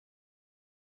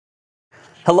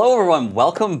Hello everyone,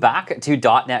 welcome back to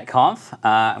 .NET Conf.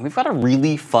 We've got a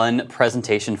really fun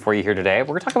presentation for you here today. We're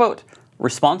going to talk about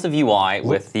responsive UI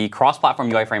with the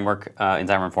cross-platform UI framework in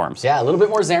Xamarin Forms. Yeah, a little bit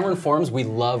more Xamarin Forms. We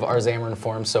love our Xamarin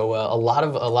Forms, so a lot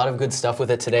of good stuff with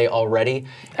it today already.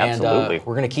 Absolutely. And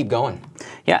we're going to keep going.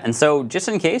 Yeah, and so just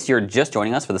in case you're just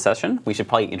joining us for the session, we should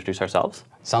probably introduce ourselves.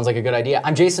 Sounds like a good idea.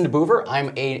 I'm Jason DeBoover. I'm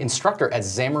an instructor at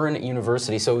Xamarin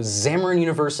University. So Xamarin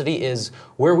University is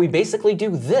where we basically do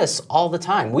this all the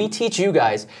time. We teach you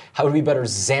guys how to be better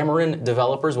Xamarin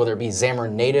developers, whether it be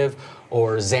Xamarin Native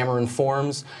or Xamarin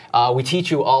Forms. We teach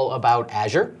you all about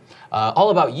Azure, all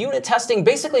about unit testing,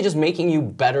 basically just making you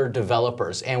better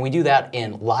developers. And we do that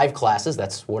in live classes.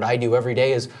 That's what I do every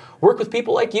day, is work with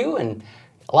people like you and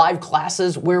live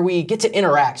classes where we get to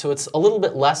interact. So it's a little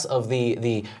bit less of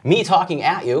the me talking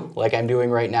at you like I'm doing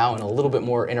right now and a little bit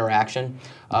more interaction.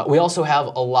 We also have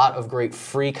a lot of great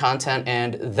free content,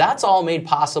 and that's all made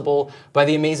possible by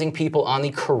the amazing people on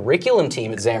the curriculum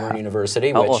team at Xamarin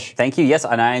University. Well, thank you. Yes,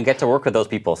 and I get to work with those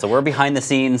people. So we're behind the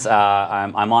scenes.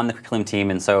 I'm on the curriculum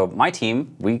team, and so my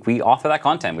team, we offer that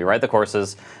content. We write the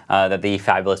courses that the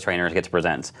fabulous trainers get to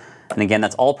present. And again,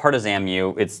 that's all part of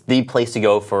XAMU. It's the place to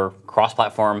go for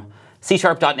cross-platform,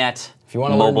 C#.NET, if you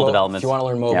want to mobile development. If you want to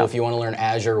learn mobile, if you want to learn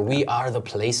Azure, we are the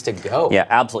place to go. Yeah,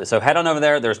 absolutely. So head on over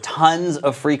there. There's tons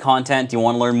of free content. Do you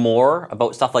want to learn more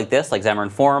about stuff like this, like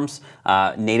Xamarin Forms,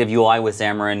 native UI with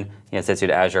Xamarin, sets you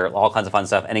to Azure, all kinds of fun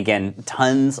stuff. And again,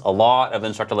 a lot of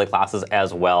instructor-led classes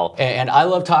as well. And I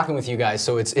love talking with you guys,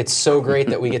 so it's so great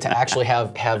that we get to actually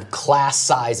have class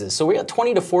sizes. So we got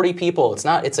 20 to 40 people.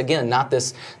 It's again not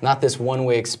this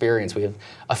one-way experience. We have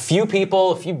a few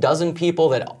people, a few dozen people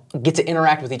that get to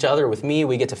interact with each other, with me.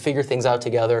 We get to figure things out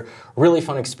together. Really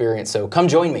fun experience. So come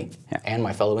join me and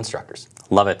my fellow instructors.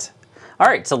 Love it. All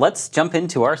right, so let's jump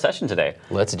into our session today.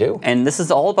 Let's do. And this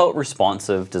is all about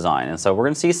responsive design. And so we're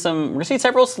going to see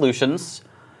several solutions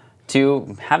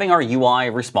to having our UI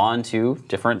respond to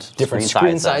different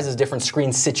screen sizes, different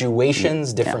screen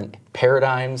situations, different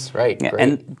paradigms, right? Yeah,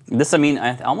 and this,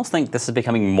 I almost think this is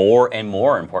becoming more and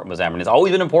more important with Xamarin. It's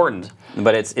always been important,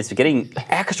 but it's getting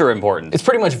extra important. It's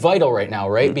pretty much vital right now,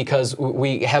 right? Because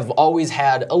we have always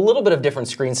had a little bit of different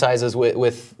screen sizes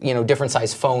with different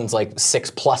size phones like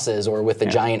 6 Pluses or with the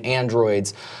giant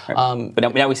Androids. Right.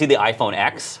 But now we see the iPhone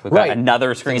X. We've got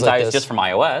another screen size just from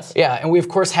iOS. Yeah, and we of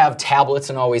course have tablets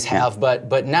and always have,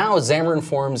 but now Xamarin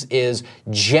Forms is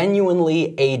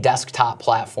genuinely a desktop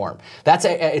platform.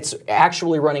 It's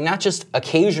actually running not just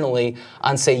occasionally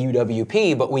on, say,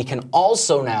 UWP, but we can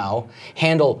also now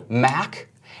handle Mac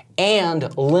and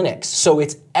Linux. So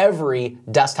it's every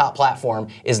desktop platform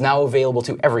is now available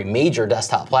to, every major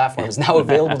desktop platform is now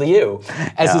available to you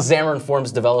as a Xamarin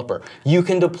Forms developer. You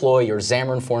can deploy your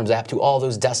Xamarin Forms app to all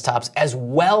those desktops as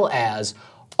well as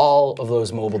all of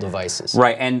those mobile devices.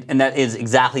 Right, and that is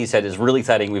exactly, you said, is really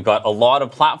exciting. We've got a lot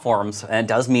of platforms, and it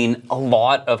does mean a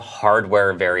lot of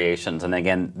hardware variations. And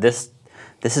again, this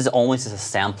is only just a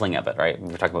sampling of it, right?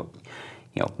 We're talking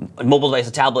about mobile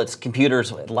devices, tablets,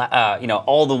 computers,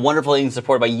 all the wonderful things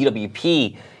supported by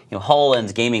UWP,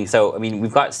 HoloLens, gaming. So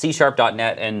we've got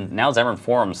C#.NET and now Xamarin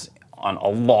Forms on a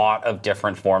lot of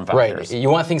different form factors. Right.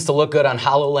 You want things to look good on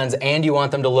HoloLens and you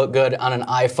want them to look good on an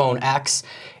iPhone X.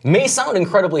 It may sound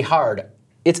incredibly hard.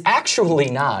 It's actually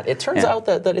not. It turns out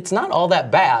that it's not all that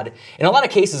bad. In a lot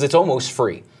of cases, it's almost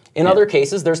free. In other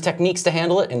cases, there's techniques to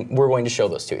handle it, and we're going to show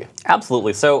those to you.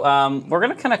 Absolutely. So we're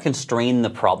going to kind of constrain the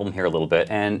problem here a little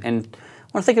bit, and I want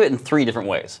to think of it in 3 different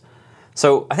ways.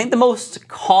 So I think the most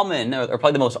common, or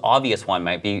probably the most obvious one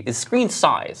might be, is screen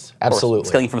size. Absolutely.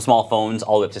 Scaling from small phones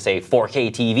all the way up to, say,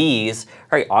 4K TVs,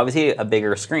 right? Obviously a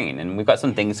bigger screen, and we've got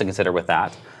some things to consider with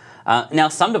that. Now,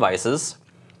 some devices,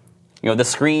 the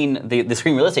screen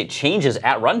real estate changes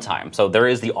at runtime. So there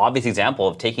is the obvious example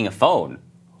of taking a phone,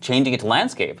 changing it to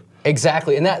landscape.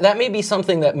 Exactly, and that may be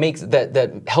something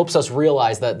that helps us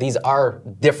realize that these are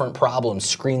different problems,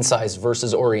 screen size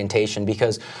versus orientation,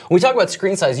 because when we talk about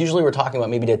screen size, usually we're talking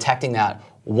about maybe detecting that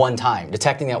one time,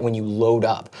 detecting that when you load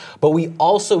up. But we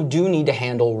also do need to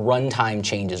handle runtime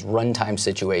changes, runtime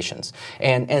situations.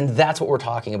 And that's what we're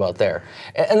talking about there.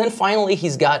 And then finally,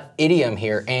 he's got idiom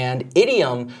here. And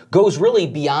idiom goes really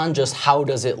beyond just how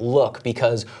does it look,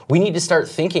 because we need to start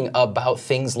thinking about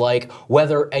things like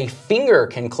whether a finger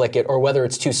can click it or whether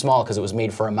it's too small because it was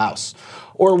made for a mouse.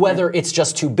 Or whether it's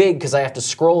just too big because I have to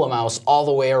scroll a mouse all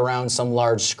the way around some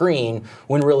large screen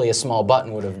when really a small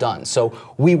button would have done. So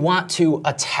we want to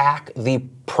attack the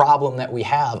problem that we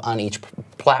have on each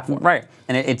platform. Right,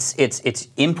 and it's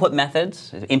input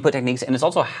methods, input techniques, and it's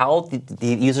also how the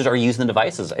users are using the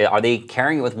devices. Are they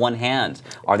carrying it with one hand?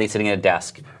 Are they sitting at a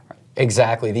desk?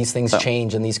 Exactly. These things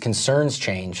change and these concerns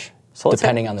change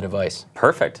depending on the device.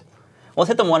 Perfect. Well, let's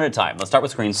hit them one at a time. Let's start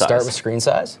with screen size. Start with screen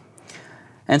size.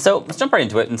 And so let's jump right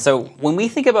into it. And so when we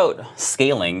think about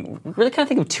scaling, we really kind of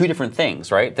think of two different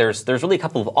things, right? There's really a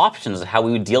couple of options of how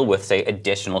we would deal with, say,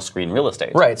 additional screen real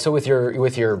estate. Right. So with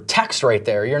your text right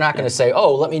there, you're not going to say,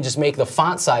 oh, let me just make the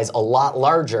font size a lot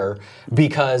larger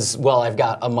because, well, I've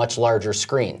got a much larger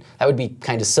screen. That would be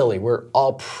kind of silly. We're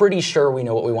all pretty sure we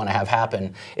know what we want to have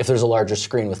happen if there's a larger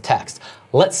screen with text.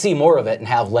 Let's see more of it and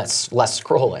have less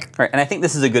scrolling. Right, and I think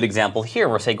this is a good example here.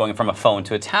 We're, say, going from a phone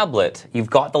to a tablet. You've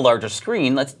got the larger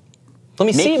screen. Let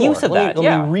me see use more. of that.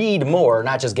 Let me read more,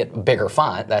 not just get bigger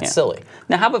font. That's silly.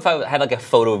 Now, how about if I had like a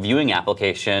photo viewing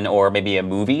application or maybe a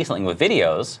movie, something with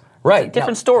videos? Right. It's a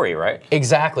different story, right?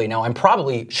 Exactly. Now, I'm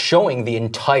probably showing the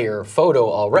entire photo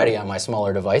already on my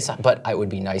smaller device, but it would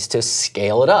be nice to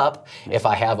scale it up. If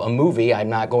I have a movie, I'm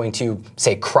not going to,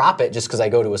 say, crop it just because I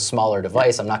go to a smaller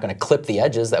device. I'm not going to clip the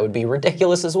edges. That would be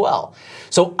ridiculous as well.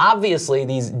 So obviously,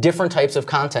 these different types of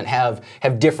content have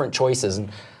different choices.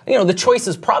 And the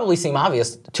choices probably seem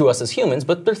obvious to us as humans,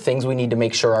 but they're things we need to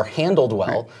make sure are handled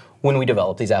well when we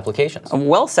develop these applications.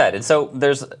 Well said. And so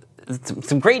there's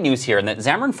some great news here in that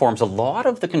Xamarin Forms, a lot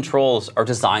of the controls are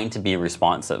designed to be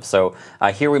responsive. So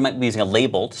here we might be using a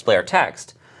label to display our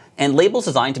text. And labels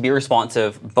designed to be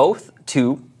responsive both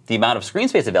to the amount of screen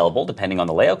space available, depending on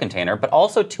the layout container, but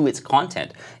also to its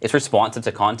content. It's responsive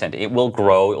to content. It will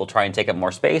grow, it will try and take up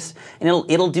more space, and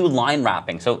it'll do line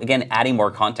wrapping. So again, adding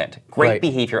more content. Great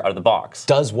behavior out of the box.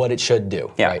 Does what it should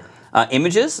do. Yeah. Right.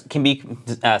 Images can be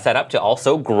set up to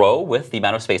also grow with the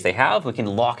amount of space they have. We can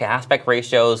lock aspect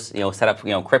ratios, set up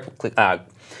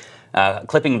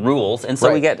clipping rules, and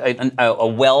so we get a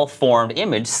well-formed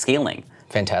image scaling.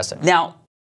 Fantastic. Now,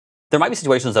 there might be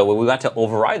situations though where we want to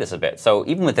override this a bit. So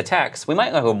even with the text, we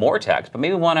might not go more text, but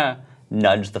maybe we want to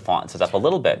nudge the font size up a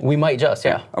little bit. We might just,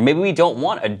 yeah. Or maybe we don't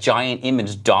want a giant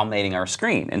image dominating our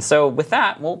screen. And so with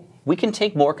that, well, we can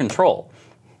take more control.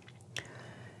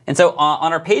 And so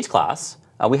on our page class,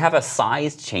 we have a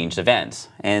size changed event.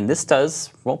 And this does,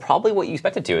 well, probably what you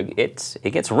expect it to.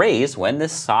 It gets raised when the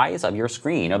size of your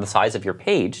screen or the size of your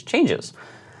page changes.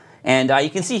 And you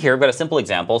can see here, I've got a simple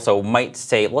example. So we might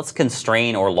say, let's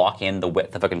constrain or lock in the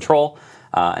width of a control.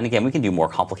 And again, we can do more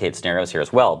complicated scenarios here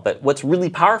as well. But what's really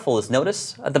powerful is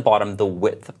notice at the bottom the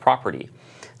width property.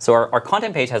 So our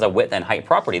content page has a width and height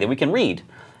property that we can read.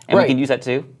 And we can use that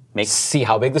to see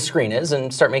how big the screen is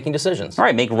and start making decisions. All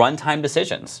right, make runtime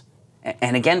decisions.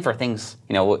 And again, for things,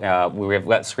 we've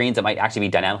got screens that might actually be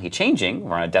dynamically changing.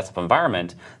 We're on a desktop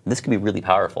environment. This could be really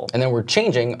powerful. And then we're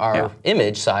changing our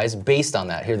image size based on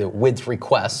that. Here, the width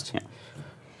request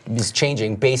is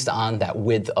changing based on that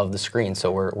width of the screen.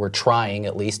 So we're trying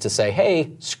at least to say,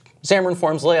 hey, Xamarin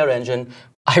Forms layout engine,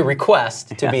 I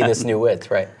request to be this new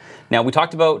width, right? Now, we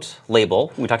talked about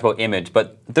label, we talked about image,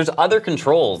 but there's other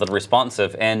controls that are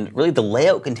responsive, and really the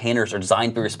layout containers are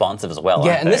designed to be responsive as well.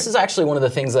 Yeah, and this is actually one of the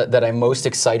things that I'm most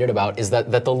excited about is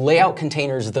that the layout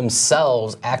containers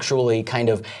themselves actually kind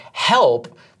of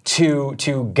help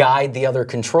to guide the other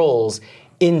controls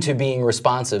into being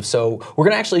responsive. So we're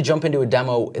going to actually jump into a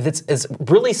demo that's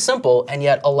really simple and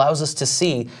yet allows us to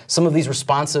see some of these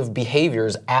responsive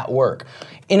behaviors at work.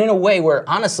 And in a way where,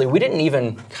 honestly, we didn't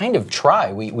even kind of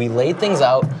try. We laid things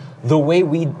out the way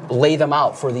we lay them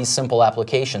out for these simple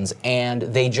applications, and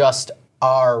they just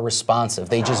are responsive.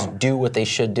 They just do what they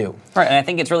should do. Right, and I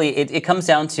think it's really, it comes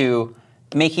down to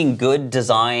making good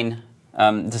design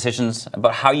decisions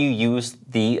about how you use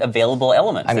the available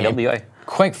elements, the WI.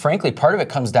 Quite frankly, part of it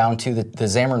comes down to the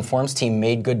Xamarin Forms team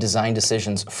made good design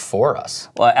decisions for us.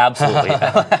 Well, absolutely.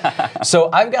 So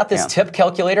I've got this tip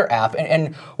calculator app,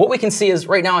 and what we can see is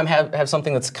right now I have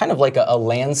something that's kind of like a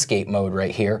landscape mode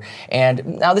right here.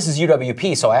 And now this is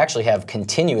UWP, so I actually have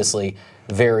continuously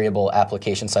variable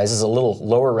application sizes, a little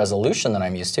lower resolution than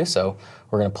I'm used to, so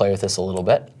we're going to play with this a little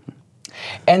bit.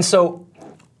 And so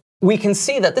we can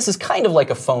see that this is kind of like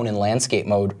a phone in landscape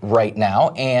mode right now,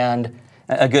 and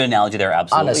a good analogy there,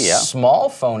 absolutely, on a small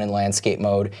phone in landscape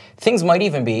mode, things might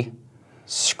even be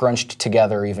scrunched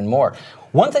together even more.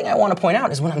 One thing I want to point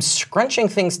out is when I'm scrunching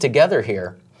things together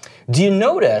here, do you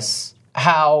notice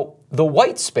how the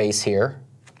white space here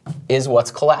is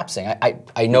what's collapsing?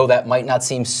 I know that might not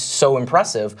seem so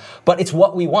impressive, but it's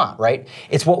what we want, right?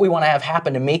 It's what we want to have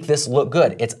happen to make this look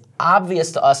good. It's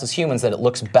obvious to us as humans that it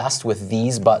looks best with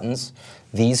these buttons,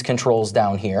 these controls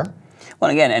down here. Well,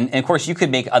 again, and of course you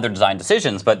could make other design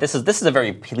decisions, but this is a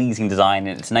very pleasing design,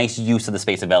 and it's a nice use of the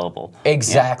space available.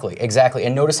 Exactly, exactly.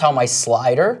 And notice how my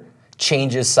slider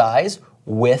changes size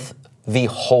with the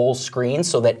whole screen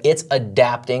so that it's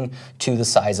adapting to the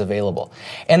size available.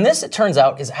 And this, it turns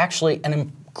out, is actually an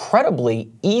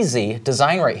incredibly easy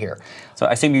design right here. So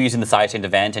I assume you're using the sidechain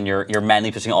event and you're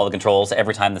manually pushing all the controls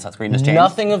every time the screen is changed?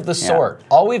 Nothing of the sort.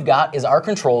 All we've got is our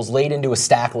controls laid into a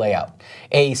stack layout.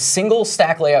 A single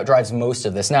stack layout drives most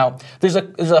of this. Now, there's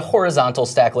a horizontal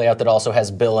stack layout that also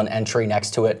has bill and entry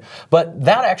next to it, but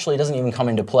that actually doesn't even come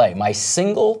into play. My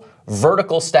single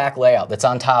vertical stack layout that's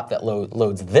on top that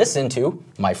loads this into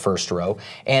my first row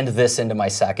and this into my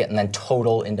second and then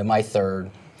total into my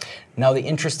third. Now the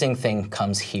interesting thing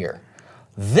comes here.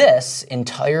 This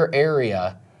entire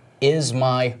area is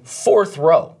my fourth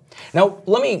row. Now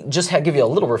let me just give you a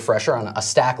little refresher on a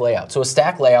stack layout. So a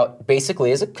stack layout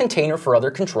basically is a container for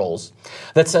other controls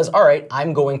that says, all right,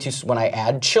 I'm going to, when I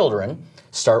add children,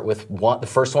 start with the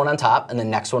first one on top, and the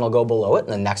next one will go below it,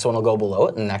 and the next one will go below it,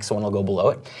 and the next one will go below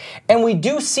it. And we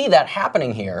do see that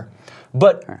happening here,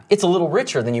 but it's a little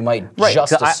richer than you might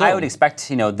just assume. I would expect,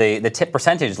 the tip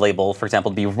percentage label, for example,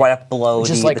 to be right up below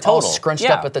just the total. All scrunched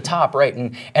up at the top, right?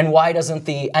 And why doesn't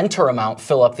the enter amount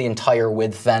fill up the entire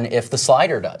width then if the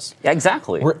slider does? Yeah,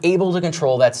 exactly. We're able to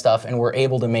control that stuff, and we're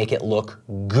able to make it look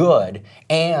good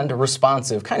and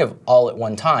responsive, kind of all at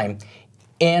one time.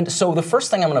 And so the first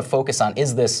thing I'm going to focus on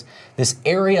is this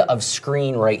area of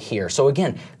screen right here. So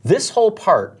again, this whole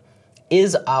part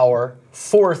is our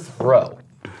fourth row.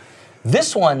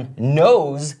 This one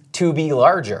knows to be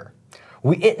larger.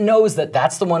 It knows that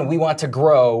that's the one we want to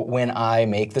grow when I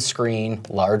make the screen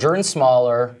larger and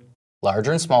smaller,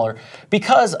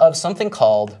 because of something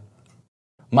called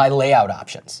my layout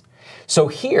options. So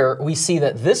here we see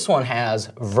that this one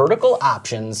has vertical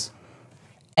options,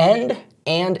 end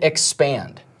and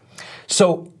expand.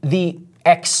 So the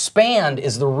expand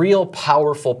is the real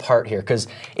powerful part here, because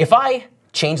if I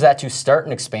change that to start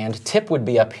and expand, tip would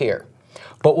be up here.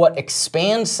 But what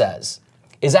expand says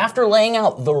is after laying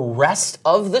out the rest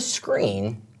of the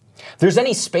screen, there's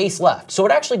any space left. So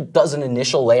it actually does an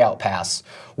initial layout pass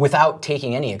without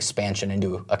taking any expansion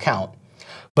into account.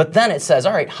 But then it says,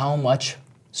 all right, how much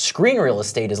screen real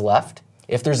estate is left?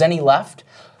 If there's any left,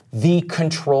 the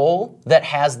control that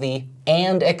has the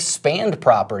and expand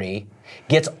property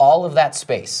gets all of that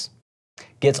space.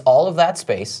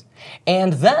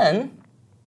 And then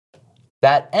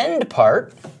that end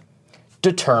part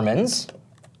determines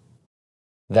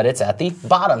that it's at the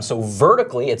bottom. So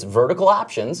vertically, its vertical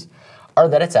options are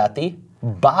that it's at the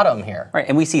bottom here. Right,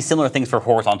 and we see similar things for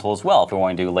horizontal as well if we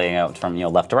want to do layout from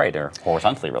left to right or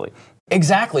horizontally, really.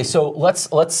 Exactly. So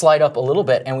let's slide up a little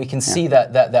bit, and we can see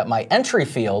that my entry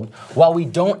field, while we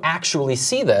don't actually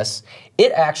see this,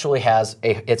 it actually has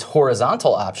its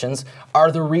horizontal options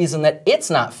are the reason that it's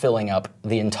not filling up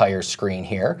the entire screen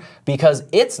here, because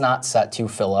it's not set to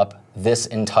fill up this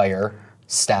entire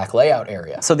stack layout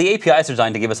area. So the APIs are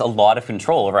designed to give us a lot of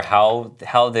control over how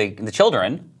the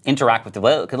children interact with the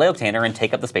layout container and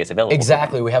take up the space available.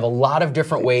 Exactly. We have a lot of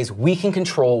different ways we can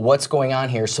control what's going on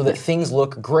here so that things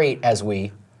look great as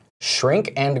we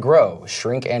shrink and grow.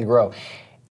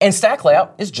 And stack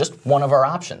layout is just one of our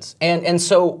options. And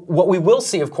so what we will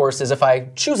see, of course, is if I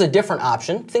choose a different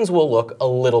option, things will look a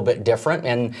little bit different,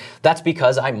 and that's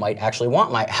because I might actually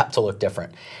want my app to look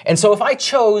different. And so if I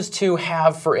chose to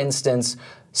have, for instance,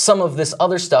 some of this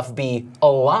other stuff be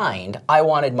aligned, I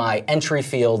wanted my entry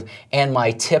field and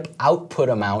my tip output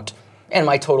amount and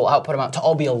my total output amount to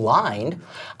all be aligned,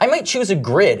 I might choose a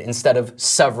grid instead of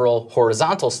several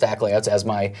horizontal stack layouts as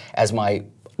my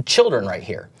children right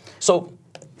here. So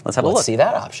let's have a look. See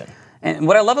that option. And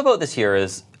what I love about this here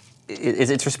is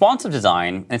it's responsive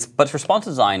design, but it's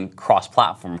responsive design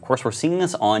cross-platform. Of course, we're seeing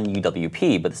this on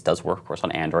UWP, but this does work, of course,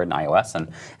 on Android and iOS, and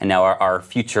now our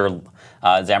future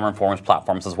Xamarin Forms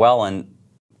platforms as well. And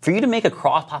for you to make a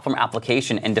cross-platform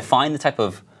application and define the type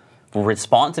of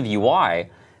responsive UI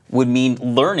would mean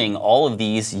learning all of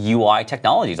these UI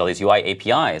technologies, all these UI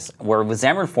APIs, where with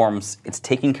Xamarin Forms, it's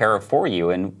taken care of for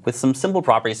you, and with some simple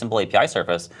properties, simple API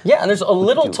surface. Yeah, and there's a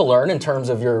little to learn in terms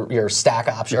of your stack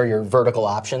option or your vertical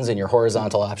options and your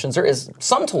horizontal options. There is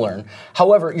some to learn.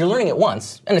 However, you're learning it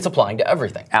once, and it's applying to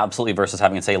everything. Absolutely, versus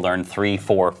having to say learn 3,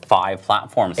 4, 5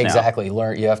 platforms now. Exactly.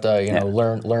 You have to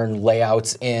learn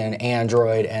layouts in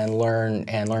Android and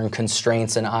learn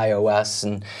constraints in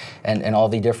iOS and all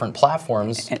the different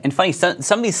platforms. And funny, some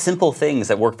of these simple things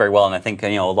that work very well, and I think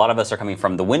a lot of us are coming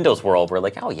from the Windows world, we're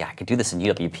like, oh yeah, I could do this in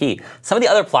UWP. Some of the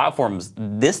other platforms,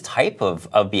 this type of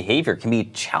behavior can be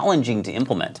challenging to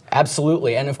implement.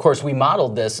 Absolutely, and of course we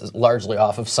modeled this largely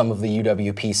off of some of the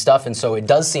UWP stuff, and so it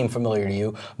does seem familiar to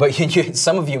you, but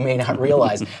some of you may not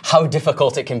realize how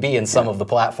difficult it can be in some of the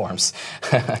platforms.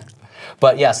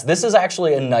 But yes, this is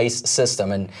actually a nice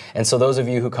system, and so those of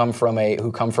you who come from a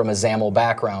XAML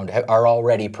background are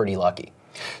already pretty lucky.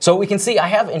 So we can see I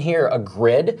have in here a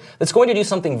grid that's going to do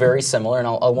something very similar, and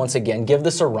I'll once again give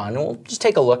this a run, and we'll just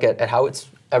take a look at how it's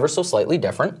ever so slightly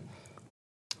different.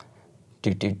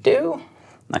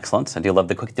 Excellent. I do love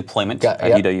the quick deployment of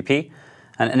yep. UWP.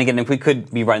 And again, if we could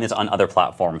be running this on other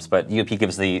platforms, but UWP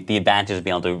gives the advantage of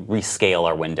being able to rescale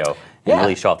our window and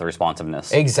really show off the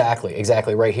responsiveness.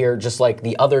 Exactly. Right here, just like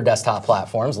the other desktop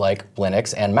platforms like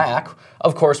Linux and Mac,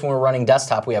 of course, when we're running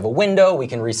desktop, we have a window, we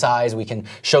can resize, we can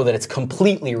show that it's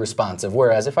completely responsive.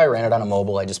 Whereas if I ran it on a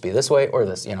mobile, I'd just be this way or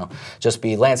this, just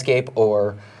be landscape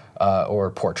or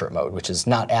portrait mode, which is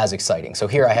not as exciting. So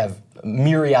here I have a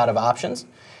myriad of options.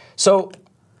 So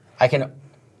I can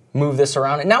move this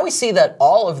around. And now we see that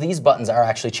all of these buttons are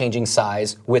actually changing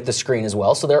size with the screen as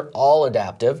well. So they're all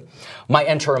adaptive. My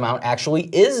enter amount actually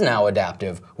is now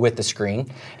adaptive with the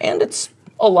screen. And it's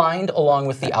aligned along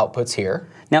with the outputs here.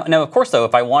 Now, of course, though,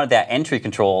 if I wanted that entry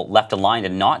control left aligned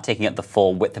and not taking up the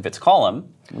full width of its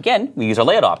column, again, we use our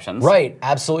layout options. Right,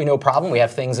 absolutely no problem. We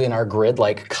have things in our grid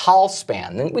like col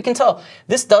span. And we can tell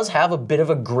this does have a bit of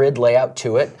a grid layout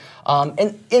to it.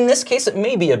 And in this case, it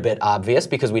may be a bit obvious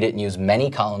because we didn't use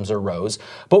many columns or rows,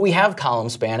 but we have column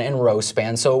span and row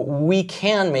span, so we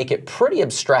can make it pretty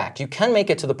abstract. You can make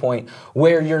it to the point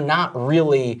where you're not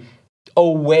really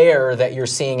aware that you're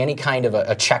seeing any kind of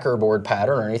a checkerboard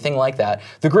pattern or anything like that.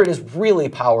 The grid is really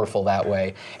powerful that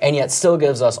way, and yet still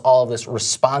gives us all of this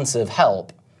responsive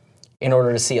help in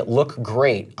order to see it look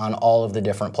great on all of the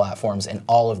different platforms and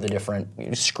all of the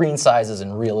different screen sizes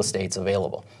and real estates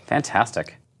available.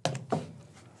 Fantastic.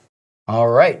 All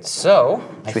right, so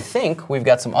I think we've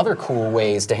got some other cool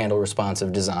ways to handle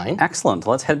responsive design. Excellent.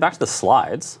 Let's head back to the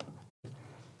slides.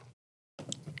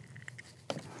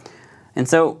 And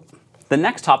so the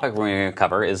next topic we're going to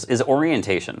cover is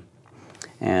orientation.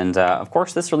 And of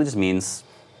course, this really just means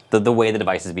the way the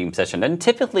device is being positioned, and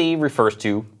typically refers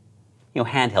to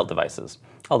handheld devices.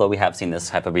 Although we have seen this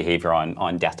type of behavior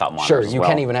on desktop monitors Sure, as you well.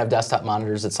 can even have desktop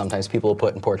monitors that sometimes people will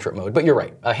put in portrait mode. But you're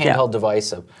right, a handheld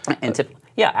device.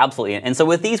 Yeah, absolutely. And so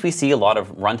with these, we see a lot of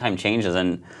runtime changes,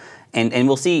 and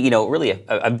we'll see really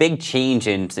a big change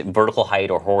in vertical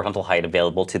height or horizontal height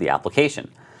available to the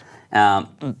application.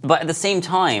 But at the same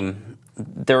time,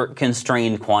 they're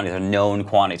constrained quantities, they're known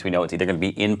quantities. We know it's either going to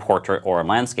be in portrait or in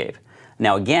landscape.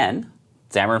 Now again,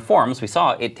 Xamarin Forms, we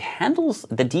saw it handles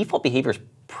the default behavior is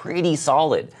pretty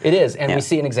solid. It is, and we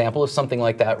see an example of something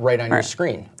like that right on your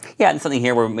screen. Yeah, and something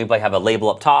here where maybe I have a label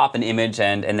up top, an image,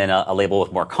 and then a label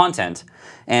with more content.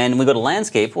 And when we go to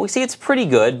landscape, well, we see it's pretty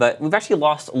good, but we've actually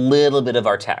lost a little bit of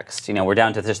our text. We're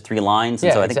down to just 3 lines.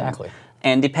 And so I think, exactly.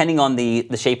 And depending on the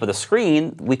shape of the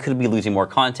screen, we could be losing more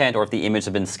content, or if the image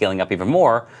has been scaling up even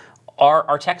more,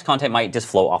 our text content might just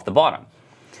flow off the bottom.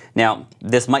 Now,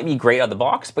 this might be great out of the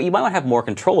box, but you might want to have more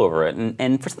control over it.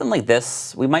 And for something like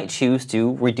this, we might choose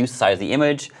to reduce the size of the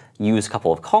image, use a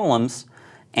couple of columns,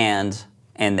 and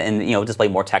display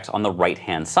more text on the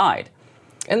right-hand side.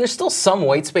 And there's still some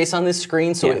white space on this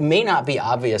screen, so it may not be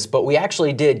obvious, but we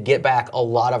actually did get back a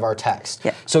lot of our text.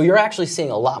 Yeah. So you're actually seeing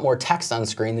a lot more text on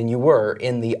screen than you were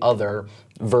in the other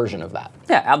version of that.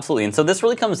 Yeah, absolutely. And so this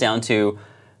really comes down to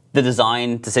the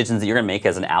design decisions that you're going to make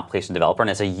as an application developer and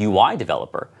as a UI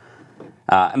developer.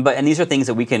 And these are things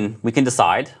that we can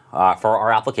decide for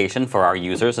our application, for our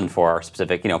users, and for our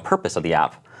specific purpose of the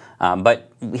app.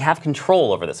 But we have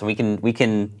control over this, and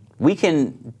we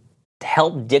can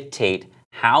help dictate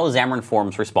how Xamarin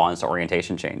Forms responds to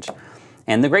orientation change.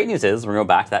 And the great news is we're going to go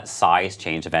back to that size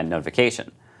change event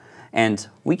notification. And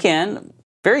we can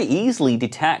very easily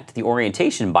detect the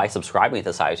orientation by subscribing to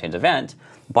the size change event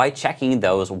by checking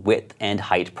those width and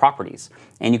height properties.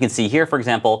 And you can see here, for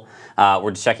example,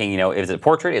 we're just checking, is it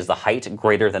portrait? Is the height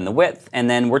greater than the width? And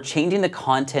then we're changing the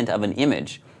content of an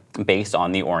image based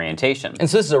on the orientation. And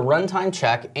so this is a runtime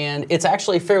check, and it's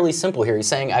actually fairly simple here. He's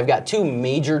saying I've got 2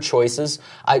 major choices,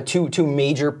 two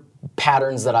major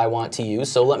patterns that I want to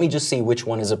use, so let me just see which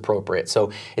one is appropriate.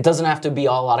 So it doesn't have to be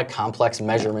a lot of complex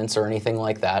measurements or anything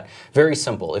like that. Very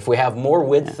simple. If we have more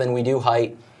width than we do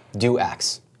height, do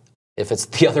X. If it's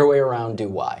the other way around, do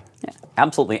Y. Yeah,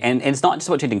 absolutely. And it's not just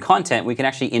about changing content. We can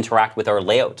actually interact with our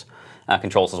layout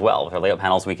controls as well. With our layout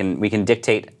panels, we can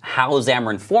dictate how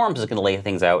Xamarin Forms is going to lay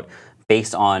things out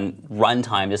based on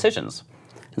runtime decisions.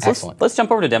 And so Excellent. Let's jump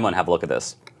over to demo and have a look at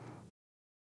this.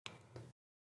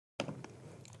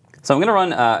 So I'm going to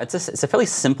run, it's a fairly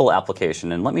simple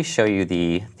application, and let me show you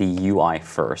the UI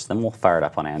first, then we'll fire it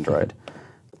up on Android.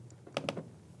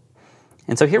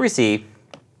 And so here we see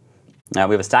we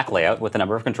have a stack layout with a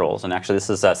number of controls, and actually this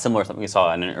is similar to something we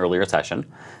saw in an earlier session.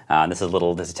 This is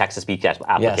a text-to-speech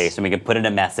application. Yes. We can put in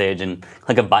a message and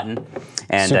click a button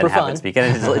and then have it speak.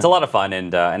 And it's a lot of fun,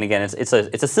 and again, it's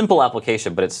a simple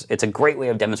application, but it's a great way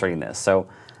of demonstrating this. So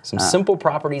some simple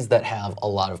properties that have a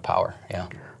lot of power. Yeah.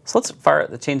 So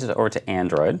let's change it over to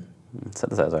Android. Set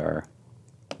this as our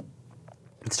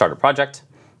starter project.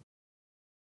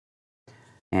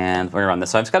 And we're going to run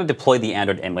this. So I've just got to deploy the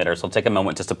Android emulator, so it'll take a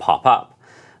moment just to pop up.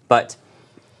 But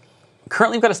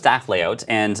currently we've got a stack layout,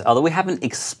 and although we haven't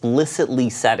explicitly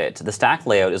set it, the stack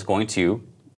layout is going to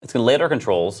lay out our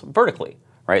controls vertically,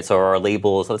 right? So our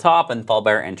label is at the top, and followed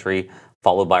by our entry,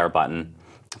 followed by our button,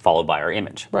 followed by our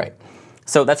image. Right.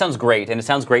 So that sounds great, and it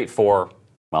sounds great for,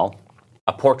 well,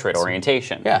 a portrait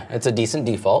orientation. Yeah, it's a decent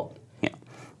default. Yeah.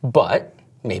 But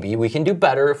maybe we can do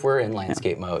better if we're in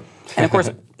landscape mode. And of course,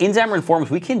 in Xamarin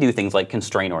Forms, we can do things like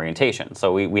constrain orientation.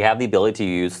 So we have the ability to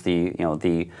use the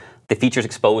features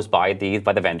exposed by the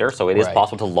vendor. So it is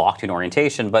possible to lock to an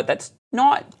orientation, but that's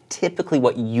not typically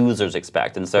what users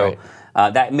expect. And so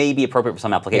that may be appropriate for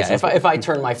some applications. Yeah, if I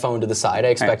turn my phone to the side, I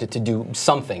expect it to do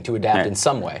something, to adapt in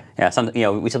some way.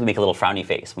 Yeah, we simply make a little frowny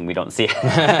face when we don't see it.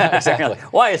 Exactly.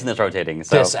 Like, why isn't this rotating?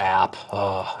 So, this app.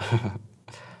 Oh.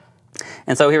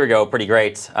 And so here we go, pretty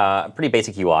great, pretty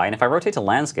basic UI. And if I rotate to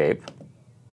landscape,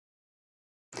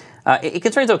 it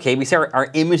constrains okay. We see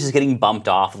our image is getting bumped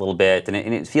off a little bit, and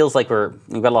it feels like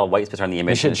we've got a lot of white space around the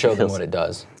image. We should show them what it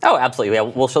does. Oh, absolutely. Yeah,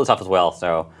 we'll show this off as well.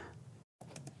 So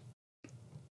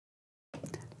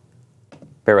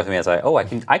bear with me as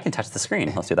I can touch the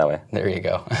screen. Let's do it that way. There you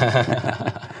go.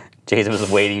 Jason was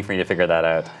waiting for you to figure that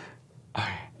out.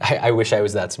 I wish I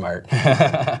was that smart.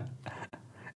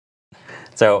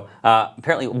 So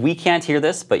apparently we can't hear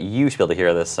this, but you should be able to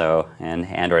hear this. And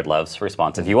Android loves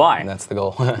responsive UI. And that's the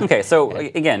goal. Okay, so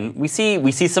again, we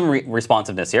see some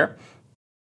responsiveness here.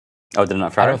 Oh, did it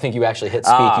not fire? I don't think you actually hit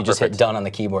speak. You just hit done on the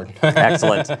keyboard.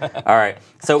 Excellent. All right.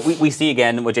 So we see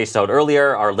again what Jason showed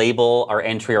earlier. Our label, our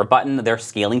entry, our button. They're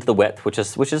scaling to the width, which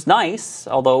is nice.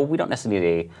 Although we don't necessarily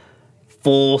need a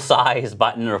full-size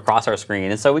button across our screen,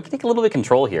 and so we can take a little bit of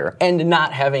control here. And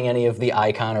not having any of the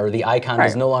icon, or the icon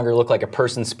does no longer look like a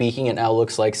person speaking, it now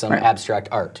looks like some abstract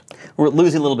art. We're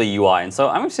losing a little bit of UI, and so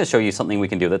I'm just going to show you something we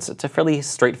can do that's a fairly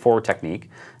straightforward technique.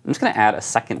 I'm just going to add a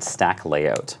second stack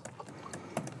layout.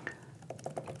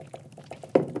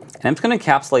 And I'm just going to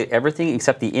encapsulate everything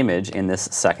except the image in this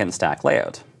second stack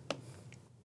layout.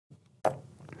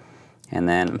 And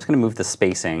then I'm just going to move the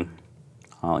spacing.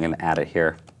 I'm going to add it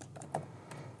here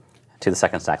to the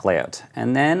second stack layout.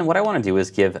 And then what I want to do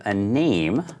is give a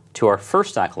name to our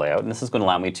first stack layout, and this is going to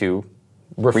allow me to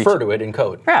refer to it in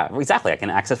code. Yeah, exactly. I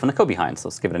can access from the code behind. So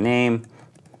let's give it a name.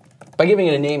 By giving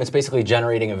it a name, it's basically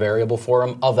generating a variable for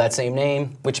him of that same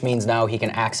name, which means now he can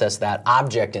access that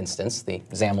object instance. The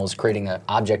XAML is creating an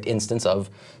object instance of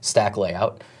stack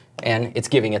layout, and it's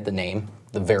giving it the name,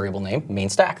 the variable name, main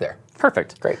stack there.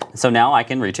 Perfect. Great. So now I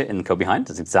can reach it in the code behind.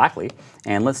 That's exactly.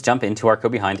 And let's jump into our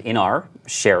code behind in our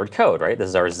shared code, right? This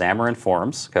is our Xamarin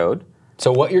Forms code.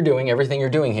 So what you're doing, everything you're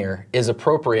doing here is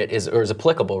appropriate, or is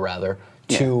applicable rather,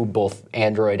 to both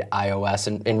Android, iOS,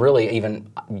 and really even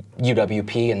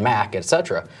UWP and Mac,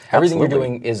 etc. Everything you're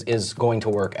doing is going to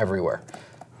work everywhere.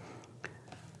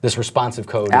 This responsive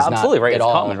code is not at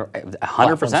all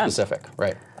 100% specific,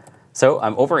 right? So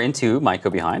I'm over into my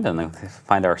code behind, and then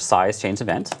find our size change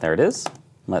event. There it is.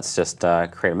 Let's just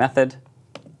create a method.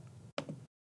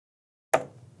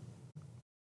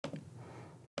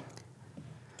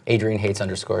 Adrian hates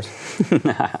underscores.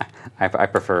 I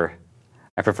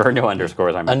prefer no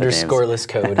underscores on my underscoreless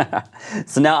code.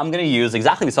 So now I'm going to use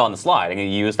exactly what we saw on the slide. I'm going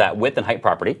to use that width and height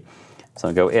property. So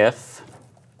I'll go if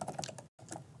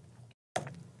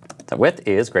the width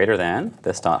is greater than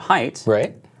this dot height.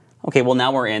 Right. Okay, well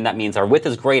now we're in, that means our width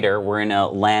is greater, we're in a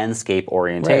landscape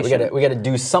orientation. Right, we got to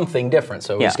do something different,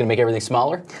 so we're just going to make everything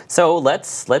smaller? So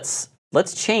let's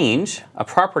change a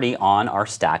property on our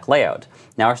stack layout.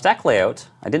 Now our stack layout,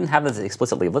 I didn't have this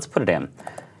explicitly, let's put it in.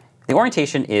 The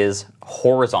orientation is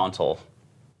horizontal.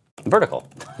 Vertical.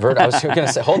 I was going to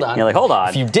say, hold on. You're like, hold on.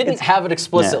 If you didn't have it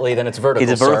explicitly, then it's vertical,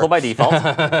 It's vertical by default.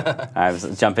 I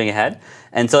was jumping ahead.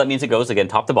 And so that means it goes, again,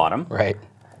 top to bottom. Right.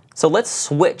 So let's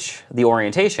switch the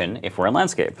orientation if we're in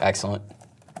landscape. Excellent.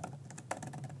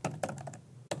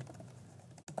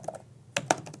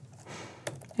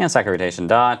 And stack orientation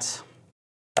dot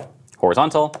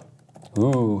horizontal.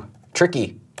 Ooh,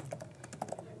 tricky.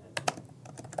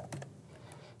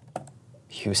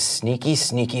 You sneaky,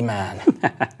 sneaky man.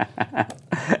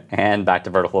 And back to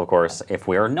vertical, of course, if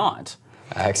we are not.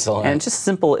 Excellent. And just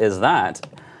simple as that.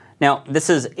 Now, this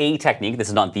is a technique. This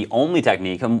is not the only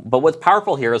technique. But what's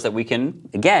powerful here is that we can,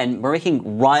 again, we're making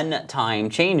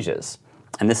runtime changes.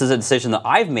 And this is a decision that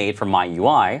I've made for my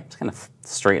UI. Let's kind of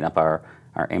straighten up our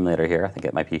emulator here. I think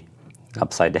it might be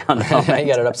upside down. You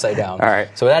got it upside down. All right.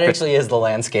 So that actually is the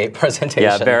landscape presentation.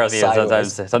 Yeah, bear with me.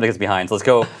 Sometimes something gets behind. So let's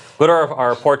go to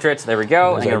our portrait. There we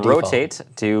go. I'm going to rotate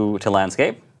to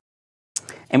landscape.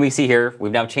 And we see here,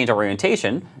 we've now changed our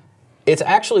orientation. It's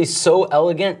actually so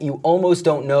elegant, you almost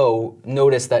don't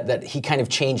notice that he kind of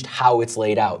changed how it's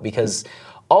laid out, because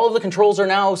all of the controls are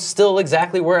now still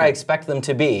exactly where I expect them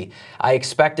to be. I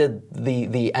expected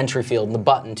the entry field and the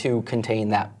button to contain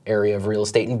that area of real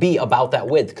estate and be about that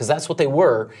width, because that's what they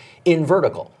were in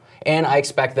vertical. And I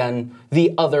expect then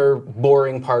the other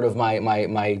boring part of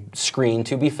my screen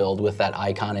to be filled with that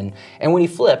icon. And when he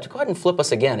flipped, go ahead and flip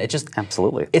us again. It just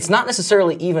absolutely. It's not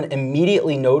necessarily even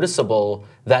immediately noticeable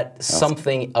that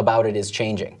something about it is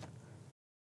changing.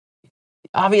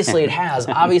 Obviously it has.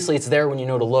 Obviously it's there when you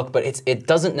know to look, but it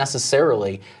doesn't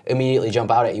necessarily immediately jump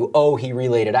out at you. Oh, he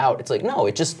relayed it out. It's like, no,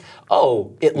 it just,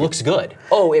 oh, it looks good.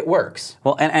 Oh, it works.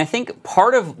 Well, and I think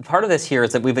part of this here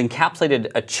is that we've encapsulated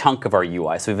a chunk of our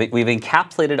UI. So we've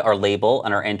encapsulated our label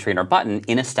and our entry and our button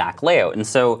in a stack layout. And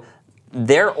so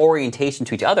their orientation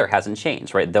to each other hasn't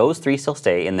changed, right? Those three still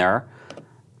stay in their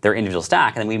individual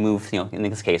stack, and then we move, in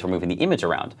this case, we're moving the image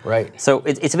around. Right. So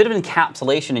it's a bit of an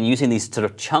encapsulation and using these sort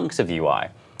of chunks of UI.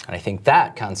 And I think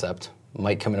that concept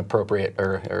might come in appropriate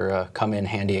or come in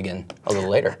handy again a little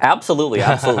later. Absolutely,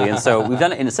 absolutely. And so we've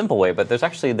done it in a simple way, but there's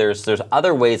actually there's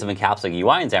other ways of encapsulating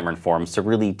UI in Xamarin Forms to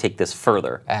really take this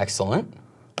further. Excellent.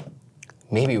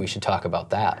 Maybe we should talk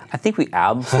about that. I think we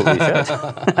absolutely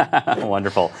should.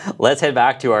 Wonderful. Let's head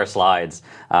back to our slides.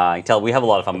 I can tell we have a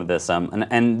lot of fun with this.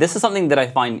 And this is something that I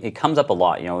find it comes up a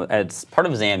lot. As part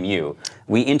of XAMU,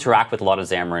 we interact with a lot of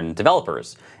Xamarin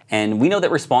developers. And we know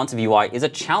that responsive UI is a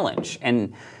challenge.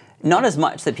 And not as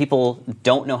much that people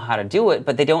don't know how to do it,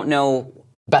 but they don't know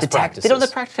best practices. They don't know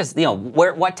the practices.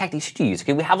 What techniques should you use?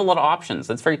 Okay, we have a lot of options.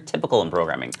 That's very typical in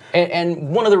programming.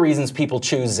 And one of the reasons people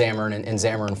choose Xamarin and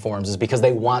Xamarin Forms is because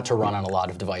they want to run on a lot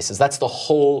of devices. That's the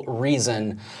whole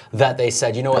reason that they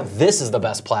said, you know what, this is the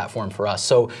best platform for us.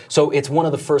 So it's one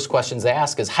of the first questions they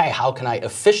ask is, hey, how can I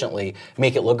efficiently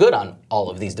make it look good on all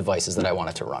of these devices that I want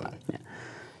it to run on? Yeah.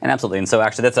 And absolutely. And so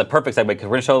actually that's a perfect segue because we're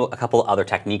going to show a couple other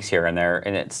techniques here, and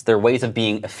they're ways of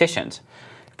being efficient.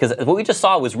 Because what we just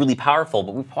saw was really powerful,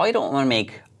 but we probably don't want to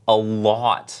make a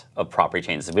lot of property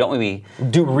changes. We don't want to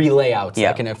do relayouts. Yeah.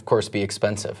 That can, of course, be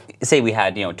expensive. Say we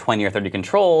had 20 or 30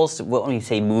 controls. Well, when you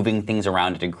say moving things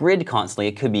around at a grid constantly,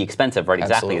 it could be expensive, right?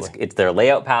 Exactly. It's their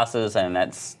layout passes, and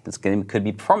could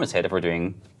be performance hit if we're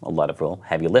doing a lot of real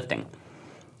heavy lifting.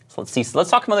 So let's see. So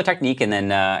let's talk some other technique and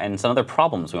then and some other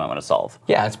problems we might want to solve.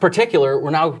 Yeah, it's particular.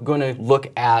 We're now going to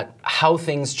look at how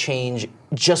things change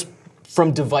just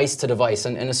from device to device.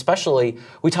 And especially,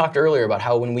 we talked earlier about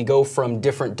how when we go from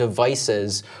different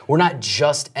devices, we're not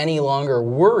just any longer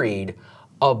worried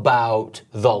about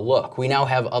the look. We now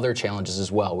have other challenges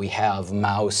as well. We have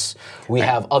mouse, we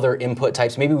have other input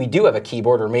types. Maybe we do have a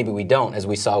keyboard, or maybe we don't, as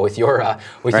we saw with your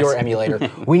emulator.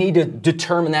 We need to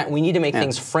determine that. We need to make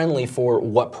things friendly for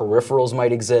what peripherals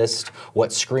might exist,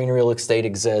 what screen real estate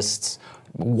exists,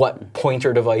 what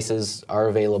pointer devices are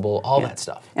available, all that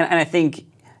stuff. And I think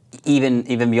even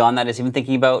beyond that is even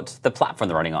thinking about the platform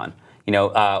they're running on.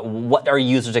 What are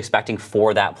users expecting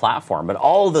for that platform? But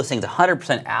all of those things,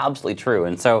 100% absolutely true.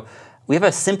 And so we have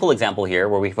a simple example here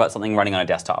where we've got something running on a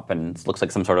desktop, and it looks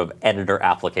like some sort of editor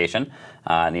application.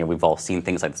 We've all seen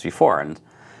things like this before. And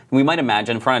we might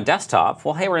imagine for on a desktop,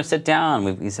 well, hey, we're going to sit down.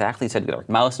 We've exactly said we've got our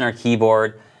mouse and our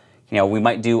keyboard. We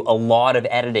might do a lot of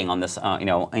editing on this,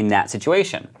 in that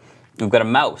situation. We've got a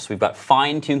mouse. We've got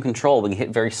fine-tuned control. We can hit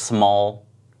very small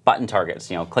button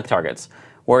targets, click targets.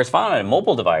 Whereas if I'm on a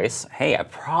mobile device, hey, I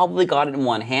probably got it in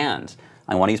one hand.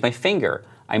 I want to use my finger.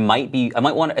 I might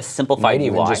want a simplified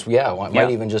UI. Might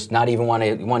even just not even want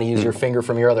to use your finger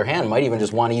from your other hand. Might even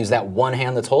just want to use that one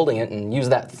hand that's holding it and use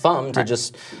that thumb to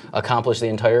just accomplish the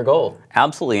entire goal.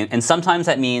 Absolutely, and sometimes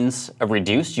that means a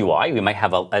reduced UI. We might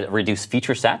have a reduced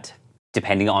feature set,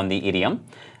 depending on the idiom.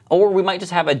 Or we might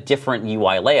just have a different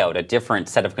UI layout, a different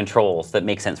set of controls that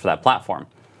make sense for that platform.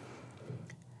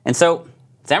 And so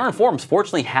Xamarin Forms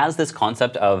fortunately has this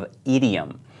concept of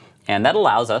idiom, and that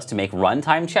allows us to make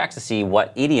runtime checks to see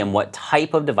what idiom, what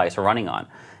type of device we're running on.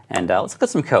 And let's look at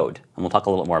some code, and we'll talk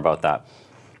a little bit more about that.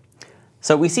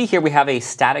 So we see here we have a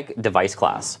static device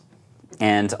class,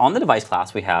 and on the device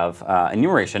class we have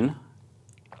enumeration,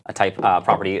 a type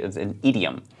property is an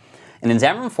idiom. And in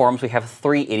Xamarin Forms we have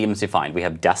 3 idioms defined. We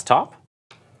have desktop,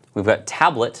 we've got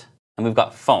tablet, and we've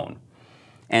got phone.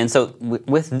 And so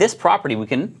with this property, we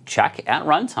can check at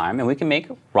runtime, and we can make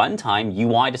runtime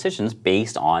UI decisions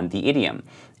based on the idiom.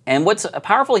 And what's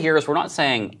powerful here is we're not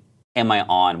saying, am I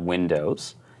on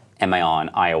Windows? Am I on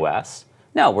iOS?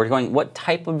 No, we're going, what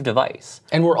type of device?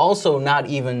 And we're also not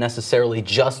even necessarily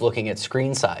just looking at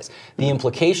screen size. The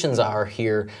implications are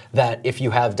here that if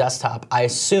you have desktop, I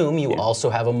assume you also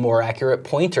have a more accurate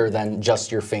pointer than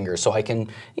just your finger. So I can,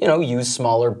 use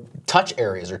smaller touch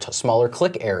areas or smaller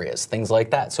click areas, things like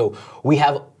that. So we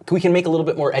can make a little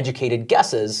bit more educated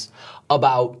guesses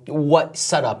about what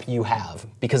setup you have,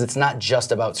 because it's not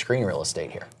just about screen real estate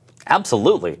here.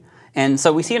 Absolutely. And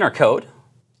so we see in our code,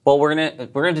 well, we're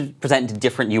gonna present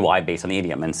different UI based on the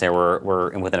idiom, and say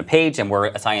we're within a page, and we're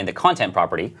assigning the content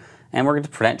property, and we're going to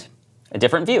present a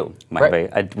different view.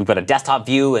 We've got a desktop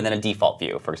view and then a default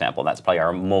view, for example. That's probably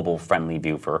our mobile-friendly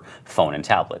view for phone and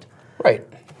tablet. Right.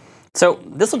 So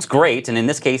this looks great, and in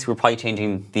this case, we're probably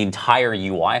changing the entire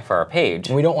UI for our page.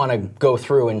 We don't want to go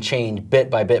through and change bit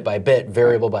by bit by bit,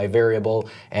 variable by variable,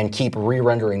 and keep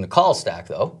re-rendering the call stack,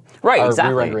 though. Right,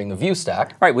 exactly. Re-rendering the view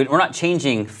stack. Right, we're not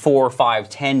changing 4, 5,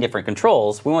 10 different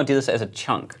controls. We want to do this as a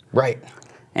chunk. Right.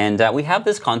 And we have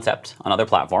this concept on other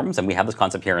platforms, and we have this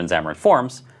concept here in Xamarin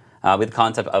Forms with the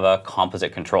concept of a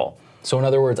composite control. So in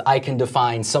other words, I can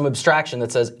define some abstraction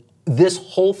that says this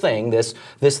whole thing, this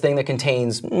thing that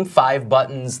contains 5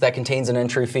 buttons, that contains an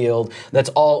entry field, that's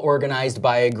all organized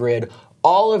by a grid,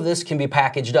 all of this can be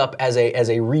packaged up as a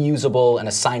reusable and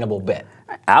assignable bit.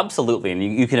 Absolutely, and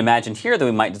you can imagine here that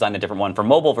we might design a different one for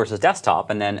mobile versus desktop,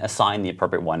 and then assign the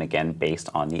appropriate one again based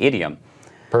on the idiom.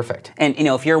 Perfect. And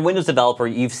if you're a Windows developer,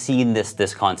 you've seen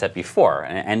this concept before,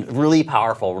 and really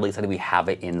powerful, really excited we have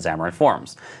it in Xamarin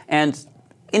Forms. And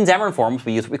in Xamarin Forms,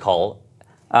 we use what we call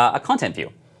a content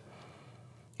view.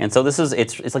 And so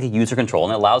it's like a user control,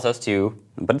 and it allows us to,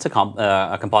 but it's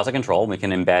a composite control. We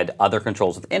can embed other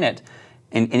controls within it,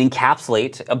 and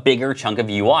encapsulate a bigger chunk of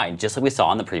UI, just like we saw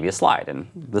on the previous slide. And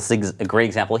this is a great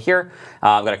example here. We've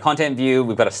got a content view,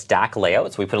 we've got a stack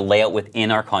layout, so we put a layout within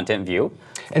our content view.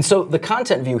 And so the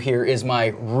content view here is my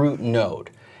root node.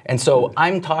 And so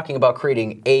I'm talking about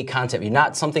creating a content view,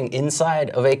 not something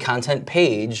inside of a content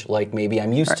page like maybe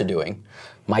I'm used to doing.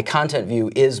 My content view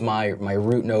is my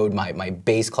root node, my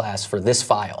base class for this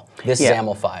file, this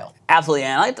XAML file. Absolutely,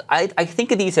 and I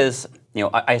think of these as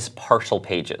as partial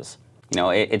pages.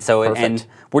 And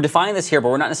we're defining this here, but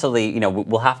we're not necessarily,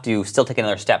 we'll have to still take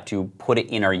another step to put it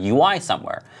in our UI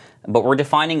somewhere. But we're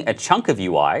defining a chunk of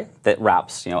UI that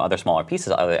wraps, other smaller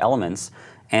pieces, other elements,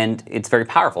 and it's very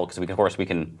powerful because we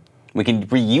can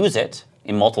reuse it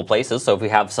in multiple places. So if we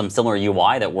have some similar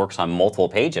UI that works on multiple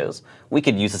pages, we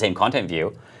could use the same content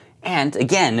view. And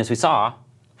again, as we saw,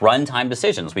 runtime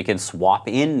decisions. We can swap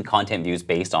in content views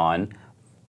based on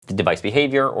the device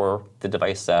behavior or the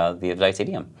device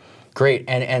idiom. Great,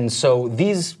 and so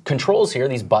these controls here,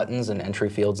 these buttons and entry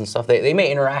fields and stuff, they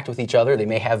may interact with each other, they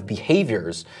may have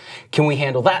behaviors. Can we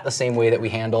handle that the same way that we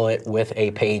handle it with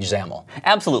a page XAML?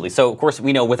 Absolutely. So of course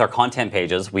we know with our content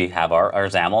pages, we have our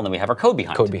XAML and then we have our code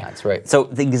behind. Code behinds, right. So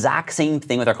the exact same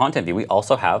thing with our content view, we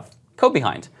also have code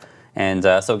behind. And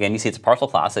so again, you see it's a partial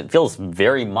class. It feels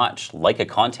very much like a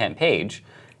content page.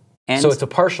 And so it's a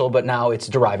partial, but now it's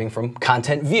deriving from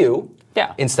content view.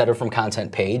 Yeah. Instead of from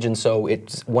content page, and so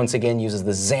it once again uses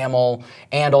the XAML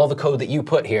and all the code that you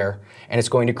put here, and it's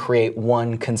going to create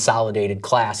one consolidated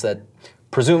class that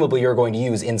presumably you're going to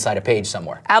use inside a page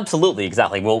somewhere. Absolutely,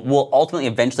 exactly. We'll ultimately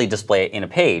eventually display it in a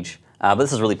page, but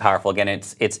this is really powerful. Again,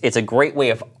 it's a great way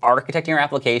of architecting your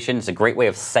application. It's a great way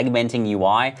of segmenting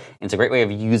UI, and it's a great way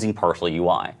of using partial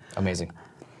UI. Amazing.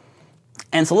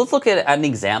 And so let's look at an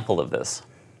example of this.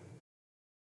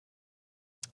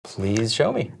 Please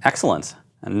show me. Excellent.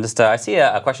 And just I see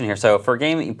a question here. So for a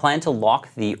game, you plan to lock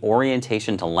the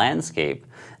orientation to landscape,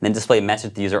 and then display a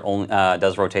message the user only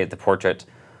does rotate the portrait.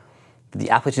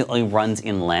 The application only runs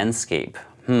in landscape.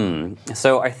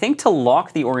 So I think to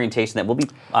lock the orientation, that will be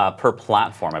per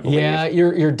platform, I believe. Yeah,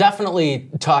 you're definitely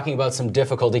talking about some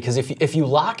difficulty, because if you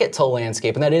lock it to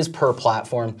landscape, and that is per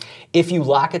platform, if you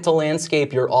lock it to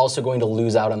landscape, you're also going to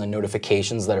lose out on the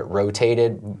notifications that it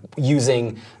rotated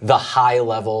using the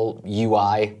high-level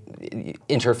UI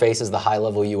interfaces, the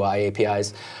high-level UI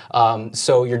APIs.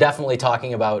 So you're definitely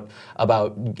talking about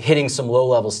hitting some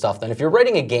low-level stuff. Then if you're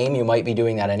writing a game, you might be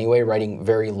doing that anyway, writing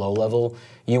very low-level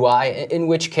UI, in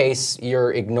which case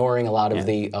you're ignoring a lot of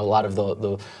the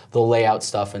layout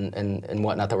stuff and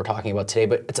whatnot that we're talking about today.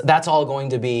 But that's all going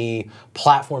to be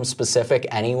platform specific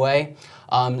anyway.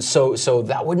 So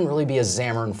that wouldn't really be a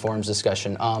Xamarin Forms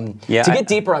discussion. To get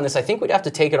deeper on this, I think we'd have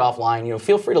to take it offline.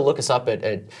 Feel free to look us up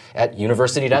at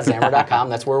university.xamarin.com.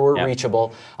 That's where we're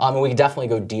reachable, and we can definitely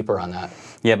go deeper on that.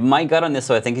 Yeah, my gut on this,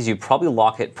 though, I think is you probably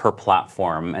lock it per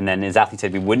platform, and then as Athlete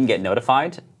said, we wouldn't get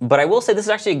notified. But I will say this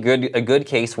is actually a good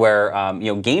case where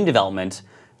game development,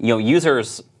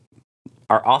 users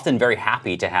are often very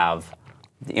happy to have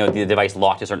the device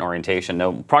locked to a certain orientation.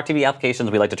 No, productivity applications,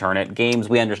 we like to turn it. Games,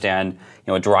 we understand.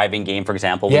 A driving game, for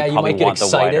example, we probably want the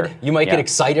wider. You might get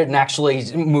excited and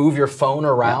actually move your phone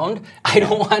around. I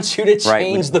don't want you to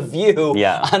change the view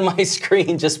on my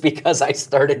screen just because I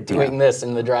started doing this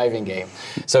in the driving game.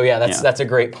 So that's a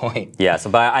great point. Yeah,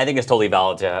 but I think it's totally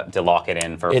valid to lock it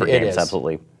in for games,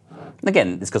 absolutely.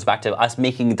 Again, this goes back to us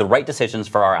making the right decisions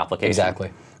for our application.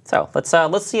 Exactly. So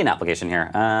let's see an application here.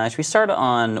 Should we start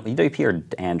on UWP or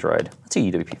Android? Let's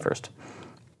do UWP first.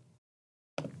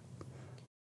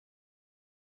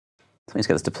 So let's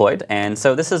get this deployed. And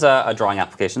so this is a drawing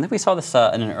application. I think we saw this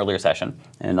in an earlier session,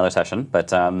 in another session. But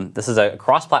this is a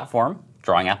cross-platform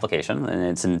drawing application, and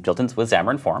it's built in with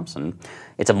Xamarin Forms. And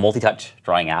it's a multi-touch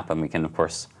drawing app, and we can, of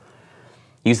course,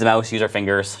 use the mouse, use our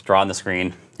fingers, draw on the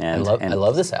screen. And, I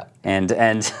love this app. And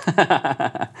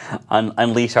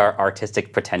unleash our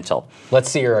artistic potential.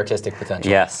 Let's see your artistic potential.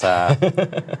 Yes.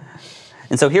 And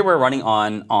so here we're running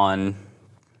on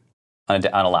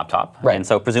a laptop. Right. And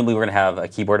so presumably we're going to have a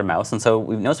keyboard and mouse. And so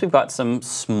we've noticed we've got some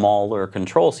smaller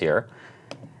controls here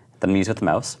that I'm using with the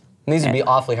mouse. And these would be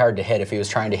awfully hard to hit if he was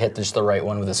trying to hit just the right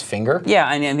one with his finger.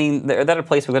 Yeah, and I mean, they're at a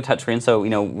place we've got a touchscreen, so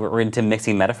we're into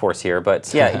mixing metaphors here.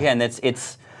 But yeah, again,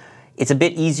 it's a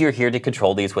bit easier here to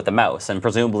control these with the mouse. And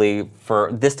presumably for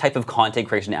this type of content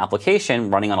creation application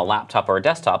running on a laptop or a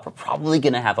desktop, we're probably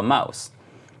going to have a mouse.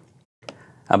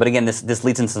 But again, this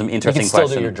leads into some interesting questions. You can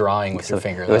still do your drawing with your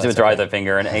finger. You can draw with the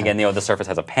finger, and again, the Surface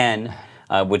has a pen.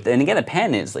 And again, a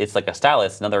pen it's like a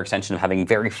stylus, another extension of having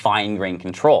very fine-grained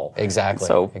control. Exactly.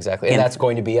 And that's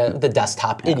going to be the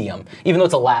desktop idiom. Even though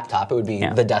it's a laptop, it would be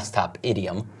the desktop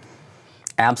idiom.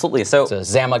 Absolutely. So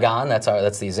Xamagon,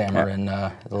 that's the Xamarin,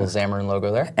 little Xamarin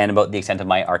logo there. And about the extent of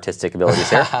my artistic abilities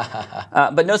here.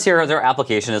 But notice here is our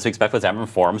application, as we expect with Xamarin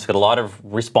Forms. We've got a lot of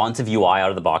responsive UI out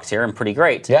of the box here, and pretty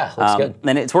great. Yeah, looks good.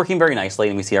 And it's working very nicely,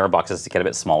 and we see our boxes get a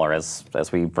bit smaller as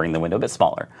we bring the window a bit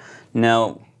smaller.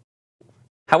 Now,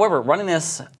 however, running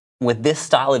this with this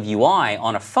style of UI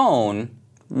on a phone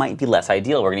might be less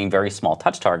ideal. We're getting very small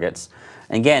touch targets.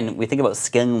 And again, we think about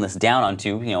scaling this down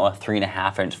onto a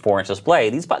 3.5-inch, 4-inch display.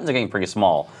 These buttons are getting pretty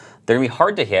small. They're going to be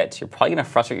hard to hit. You're probably going to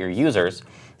frustrate your users,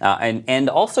 and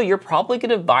also you're probably going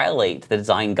to violate the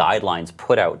design guidelines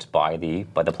put out by the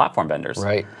platform vendors.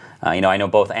 Right. I know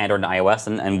both Android and iOS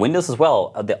and Windows as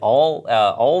well.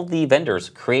 All the vendors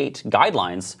create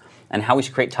guidelines and how we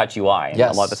should create touch UI. And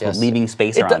a lot of this leaving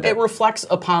space around it. It reflects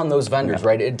upon those vendors,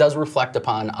 right? It does reflect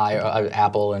upon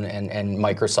Apple and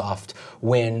Microsoft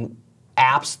when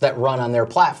apps that run on their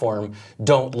platform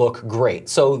don't look great.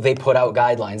 So they put out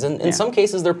guidelines. And in some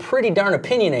cases, they're pretty darn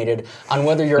opinionated on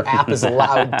whether your app is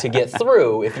allowed to get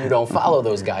through if you don't follow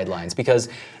those guidelines, because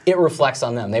it reflects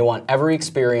on them. They want every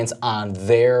experience on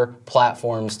their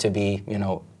platforms to be,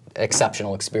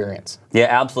 exceptional experience. Yeah,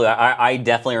 absolutely. I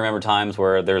definitely remember times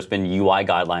where there's been UI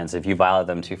guidelines. If you violate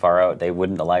them too far out, they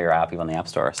wouldn't allow your app even on the App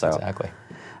Store. So. Exactly.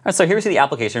 All right, so here we see the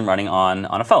application running on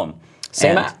a phone.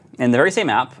 Same app. And the very same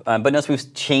app, but notice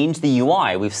we've changed the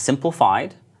UI. We've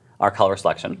simplified our color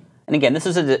selection. And again, this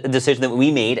is a decision that we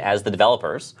made as the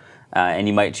developers. And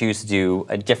you might choose to do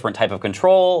a different type of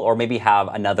control, or maybe have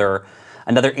another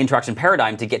interaction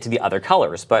paradigm to get to the other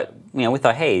colors. But we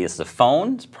thought, hey, this is a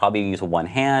phone. It's probably use one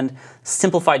hand.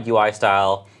 Simplified UI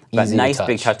style. Got nice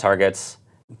big touch targets.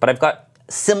 But I've got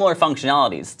similar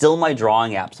functionalities. Still my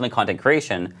drawing app, still my content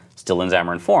creation, still in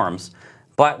Xamarin Forms.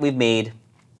 But we've made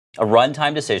a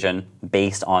runtime decision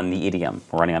based on the idiom.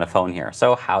 We're running on a phone here.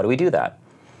 So how do we do that?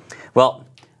 Well,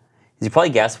 as you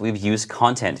probably guessed, we've used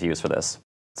content views for this.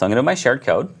 So I'm going to do my shared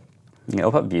code. I'm going to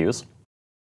open up views.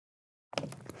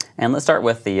 And let's start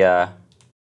with the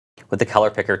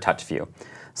color picker touch view.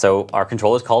 So our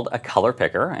control is called a color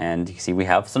picker, and you can see we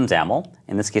have some XAML.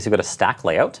 In this case, we've got a stack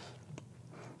layout.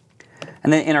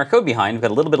 And then in our code behind, we've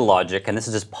got a little bit of logic, and this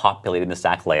is just populating the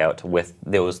stack layout with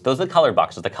those are the color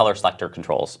boxes, the color selector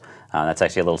controls. That's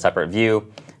actually a little separate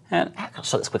view. And I'll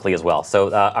show this quickly as well.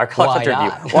 So our color selector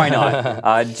view, why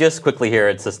not? Just quickly here,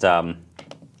 it's just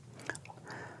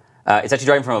It's actually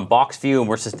driving from a box view, and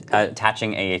we're just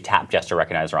attaching a tap gesture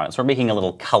recognizer on it. So we're making a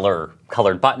little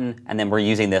colored button, and then we're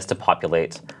using this to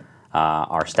populate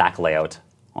our stack layout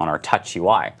on our touch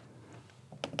UI.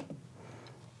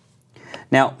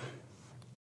 Now,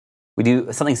 we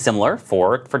do something similar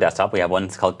for desktop. We have one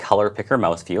that's called Color Picker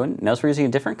Mouse View, and notice we're using a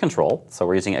different control. So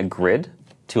we're using a grid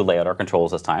to lay out our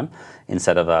controls this time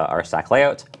instead of our stack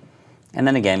layout. And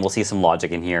then again, we'll see some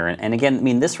logic in here. And again, I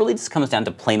mean, this really just comes down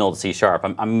to plain old C#.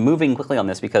 I'm moving quickly on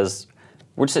this because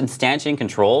we're just instantiating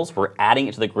controls. We're adding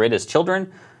it to the grid as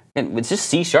children. And it's just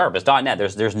C#. It's .NET.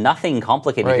 There's nothing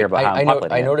complicated here about how I'm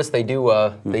populating it. I noticed they do.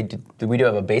 We do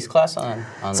have a base class on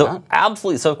that.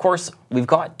 Absolutely. So of course we've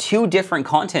got two different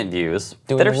content views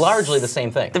that are largely the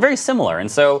same thing. They're very similar. And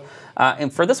so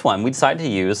and for this one, we decided to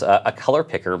use a color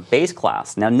picker base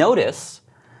class. Now notice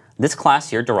this class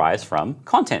here derives from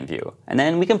content view, and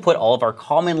then we can put all of our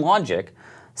common logic.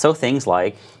 So things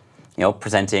like,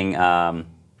 presenting our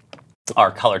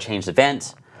color changed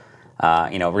event.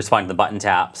 Responding to the button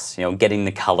taps, getting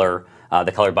the color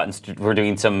buttons. We're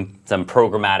doing some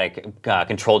programmatic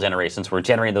control generations. We're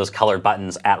generating those colored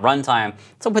buttons at runtime.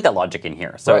 So put that logic in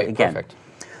here. So again, perfect.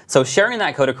 So sharing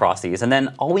that code across these, and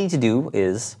then all we need to do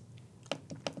is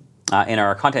in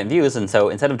our content views. And so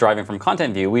instead of deriving from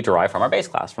content view, we derive from our base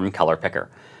class, from color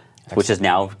picker, which is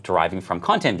now deriving from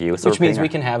content view. So which means we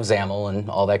can have XAML and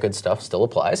all that good stuff still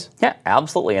applies. Yeah,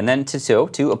 absolutely. And then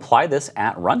to apply this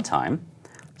at runtime,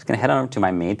 I'm just going to head on over to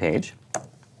my main page.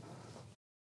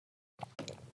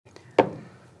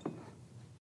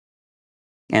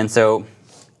 And so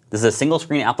this is a single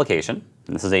screen application.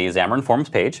 And this is a Xamarin Forms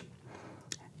page.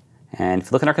 And if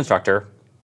you look in our constructor,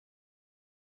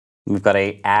 we've got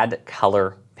a add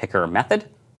color picker method.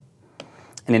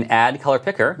 And in add color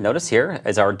picker, notice here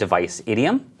is our device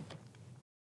idiom.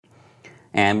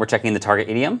 And we're checking the target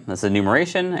idiom. This is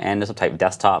enumeration, and this will type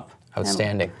desktop.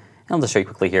 Outstanding. And I'll just show you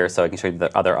quickly here so I can show you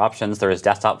the other options. There is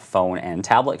desktop, phone, and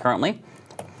tablet currently.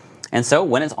 And so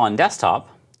when it's on desktop,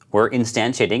 we're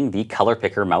instantiating the color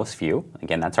picker mouse view.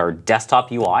 Again, that's our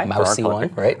desktop UI. Mousy one,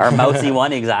 right? Our mousy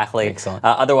one, exactly. Excellent.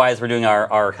 Otherwise, we're doing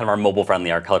our kind of our mobile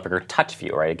friendly, our color picker touch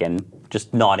view, right? Again,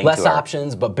 just nodding Less to our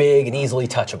options, but big and easily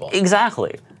touchable.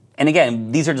 Exactly. And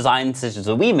again, these are design decisions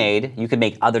that we made. You could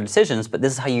make other decisions, but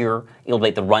this is how you're able to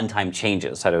make the runtime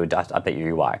changes, how to update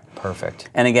your UI. Perfect.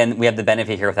 And again, we have the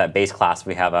benefit here with that base class.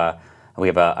 We have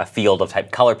a field of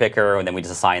type color picker, and then we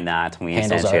just assign that and we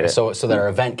instantiate it. So that our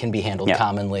event can be handled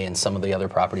commonly, and some of the other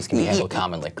properties can be handled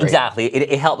commonly. Great. Exactly.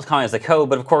 It helps commonize the code,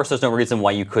 but of course, there's no reason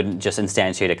why you couldn't just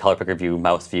instantiate a color picker view,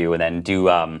 mouse view, and then do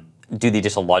the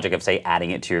additional logic of, say,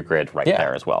 adding it to your grid right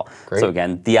there as well. Great. So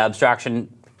again, the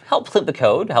abstraction helps clip the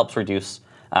code, helps reduce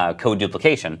code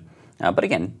duplication. But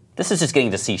again, this is just getting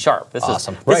to C#. This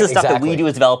awesome. This is stuff that we do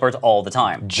as developers all the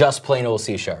time. Just plain old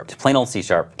C#. Plain old C#.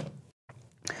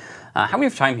 How do we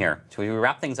have time here? Should we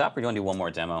wrap things up, or do you want to do one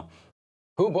more demo?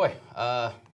 Oh boy.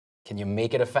 Can you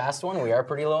make it a fast one? We are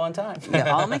pretty low on time.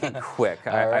 Yeah, I'll make it quick.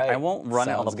 I won't run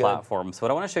it on the Sounds platform. So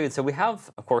what I want to show you, so we have,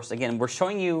 of course, again, we're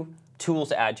showing you tools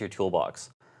to add to your toolbox.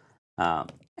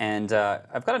 And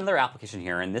I've got another application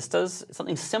here, and this does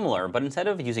something similar, but instead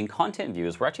of using content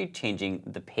views, we're actually changing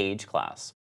the page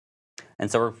class. And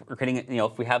so we're creating,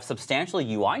 if we have substantial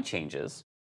UI changes,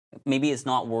 maybe it's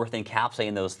not worth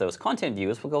encapsulating those content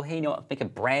views. We'll go, hey, make a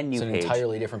brand new page. It's an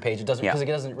entirely different page. It doesn't, because it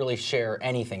doesn't really share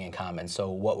anything in common.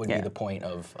 So what would be the point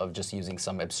of just using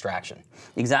some abstraction?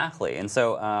 Exactly. And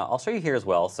so I'll show you here as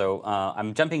well. So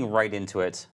I'm jumping right into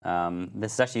it.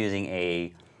 This is actually using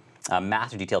a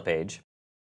master detail page.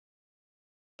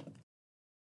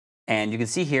 And you can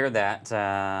see here that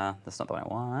that's not what I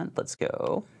want. Let's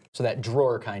go. So that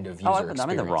drawer kind of user experience. I'm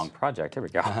in the wrong project. Here we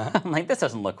go. I'm like, this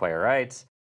doesn't look quite right.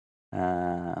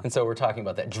 And so we're talking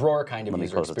about that drawer kind of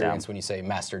user experience when you say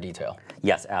master detail.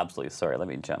 Yes, absolutely. Sorry, let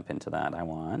me jump into that. I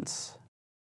want.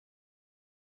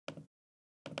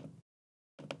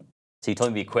 So you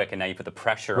told me to be quick, and now you put the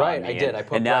pressure on me. Right, I did. I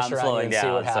put pressure on you and see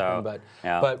what happened.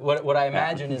 But what I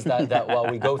imagine is that while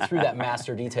we go through that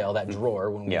master detail, that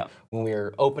drawer, when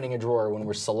we're opening a drawer, when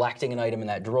we're selecting an item in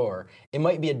that drawer, it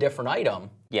might be a different item.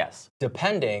 Yes.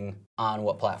 Depending on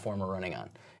what platform we're running on.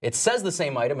 It says the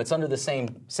same item. It's under the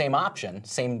same option,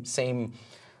 same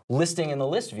listing in the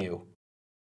list view.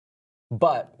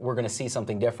 But we're going to see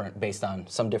something different based on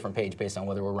some different page based on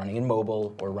whether we're running in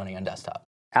mobile or running on desktop.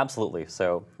 Absolutely.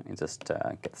 So let me just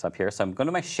get this up here. So I'm going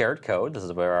to my shared code. This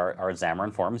is where our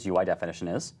Xamarin Forms UI definition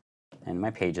is, and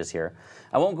my pages here.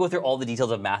 I won't go through all the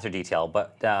details of master detail,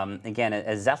 but again,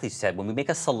 as exactly said, when we make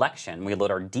a selection, we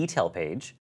load our detail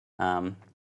page. We'll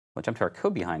jump to our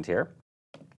code behind here.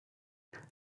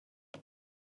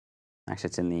 Actually,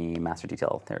 it's in the master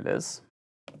detail. There it is.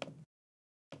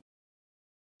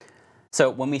 So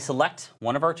when we select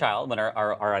one of our child, when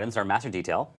our items are master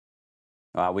detail,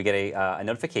 we get a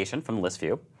notification from the list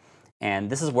view. And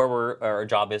this is where our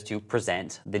job is to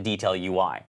present the detail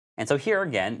UI. And so here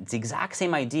again, it's the exact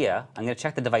same idea. I'm going to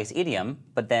check the device idiom,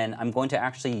 but then I'm going to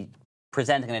actually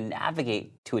present, I'm going to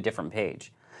navigate to a different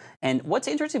page. And what's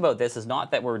interesting about this is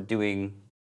not that we're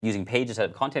using pages out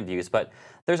of content views, but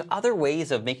there's other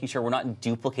ways of making sure we're not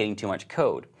duplicating too much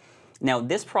code. Now,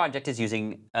 this project is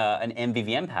using an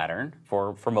MVVM pattern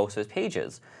for most of its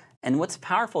pages. And what's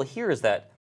powerful here is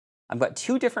that I've got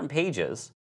two different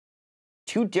pages,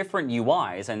 two different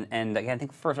UIs, and again, I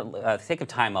think for the sake of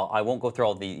time, I won't go through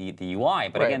all the UI.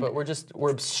 But again, but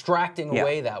we're abstracting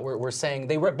away that we're saying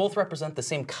they both represent the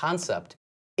same concept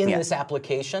in this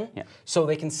application, so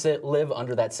they can live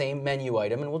under that same menu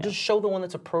item, and we'll just show the one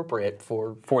that's appropriate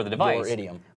for the device your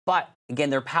idiom. But again,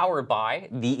 they're powered by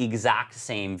the exact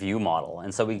same view model,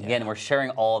 and so we're sharing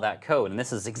all of that code, and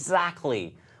this is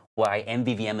exactly why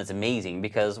MVVM is amazing,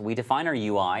 because we define our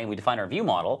UI and we define our view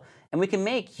model, and we can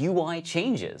make UI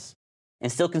changes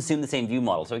and still consume the same view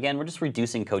model. So again, we're just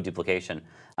reducing code duplication.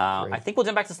 I think we'll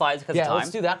jump back to slides because of time. Yeah,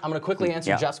 let's do that. I'm going to quickly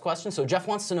answer Jeff's question. So Jeff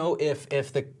wants to know if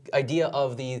the idea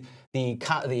of the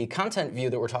content view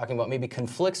that we're talking about maybe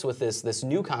conflicts with this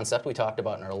new concept we talked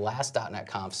about in our last .NET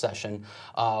Conf session,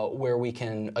 where we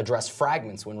can address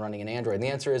fragments when running in Android. And the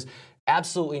answer is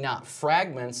absolutely not.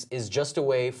 Fragments is just a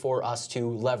way for us to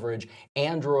leverage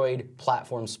Android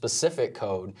platform-specific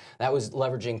code. That was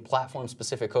leveraging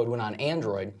platform-specific code when on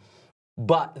Android.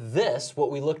 But this,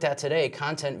 what we looked at today,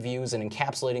 content views and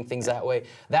encapsulating things that way,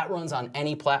 that runs on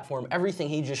any platform. Everything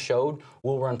he just showed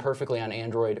will run perfectly on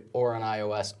Android or on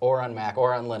iOS or on Mac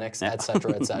or on Linux, et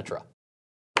cetera, et cetera.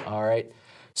 All right.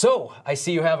 So I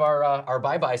see you have our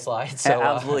bye-bye slide. So,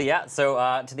 absolutely, yeah. So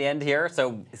to the end here,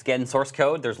 so again, source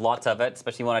code, there's lots of it,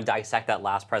 especially if you want to dissect that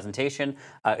last presentation.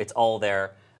 It's all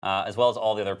there, as well as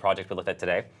all the other projects we looked at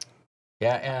today.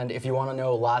 Yeah, and if you want to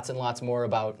know lots and lots more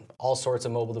about all sorts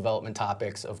of mobile development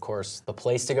topics, of course, the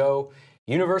place to go,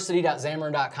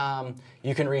 university.xamarin.com.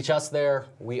 You can reach us there.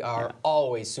 We are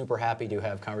always super happy to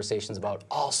have conversations about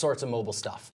all sorts of mobile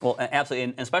stuff. Well, absolutely,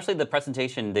 and especially the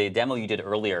presentation, the demo you did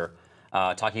earlier,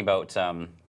 talking about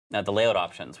the layout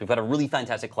options. We've got a really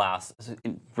fantastic class,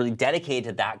 really dedicated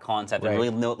to that concept and really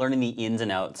learning the ins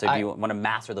and outs if you want to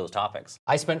master those topics.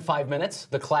 I spent 5 minutes.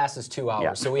 The class is 2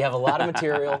 hours. So we have a lot of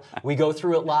material. We go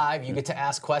through it live. You get to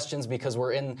ask questions because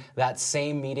we're in that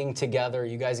same meeting together.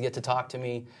 You guys get to talk to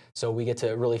me. So we get to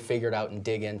really figure it out and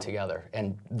dig in together.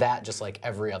 And that just like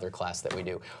every other class that we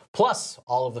do. Plus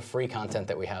all of the free content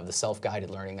that we have, the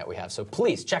self-guided learning that we have. So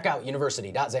please check out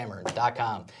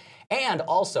university.xamarin.com. And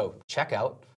also check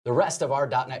out the rest of our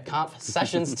 .NET Conf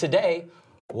sessions today.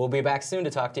 We'll be back soon to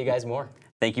talk to you guys more.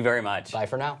 Thank you very much. Bye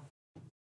for now.